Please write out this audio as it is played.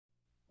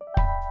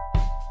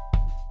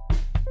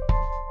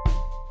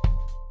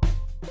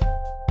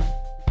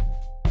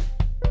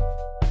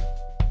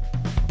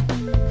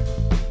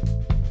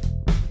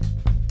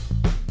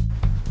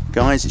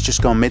guys, it's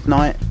just gone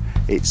midnight.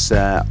 It's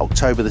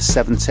October the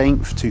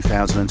 17th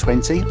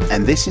 2020,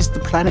 and this is the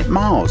planet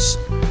Mars.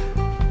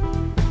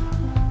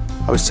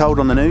 I was told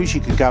on the news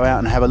you could go out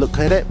and have a look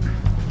at it,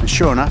 and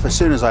sure enough, as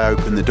soon as I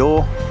opened the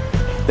door,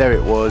 there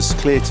it was,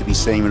 clear to be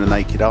seen with the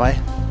naked eye,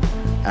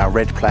 our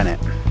red planet.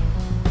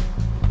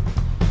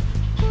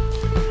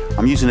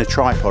 I'm using a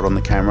tripod on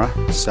the camera,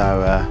 so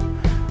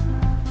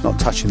not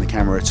touching the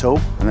camera at all,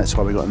 and that's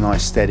why we've got a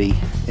nice steady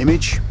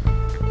image.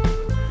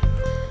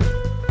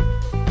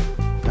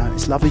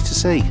 It's lovely to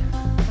see.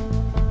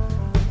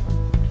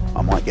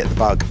 I might get the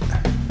bug.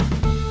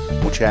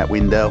 Watch out,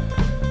 Windell.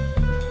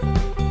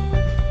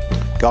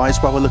 Guys,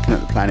 while we're looking at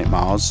the planet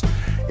Mars,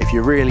 if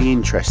you're really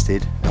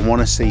interested and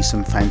want to see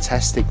some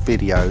fantastic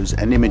videos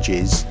and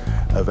images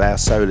of our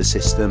solar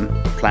system,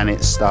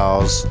 planets,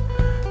 stars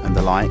and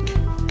the like,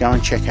 go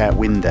and check out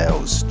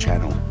Windell's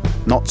channel,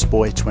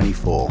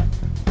 Knotsboy24.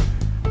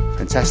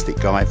 Fantastic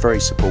guy, very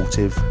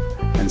supportive,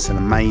 and some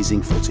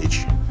amazing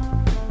footage.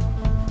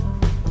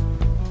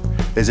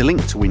 There's a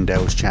link to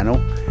Windell's channel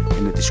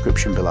in the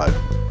description below.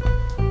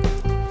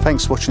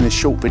 Thanks for watching this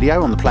short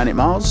video on the planet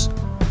Mars.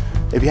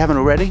 If you haven't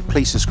already,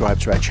 please subscribe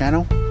to our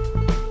channel.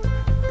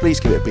 Please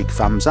give it a big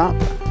thumbs up,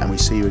 and we'll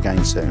see you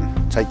again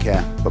soon. Take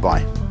care. Bye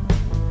bye.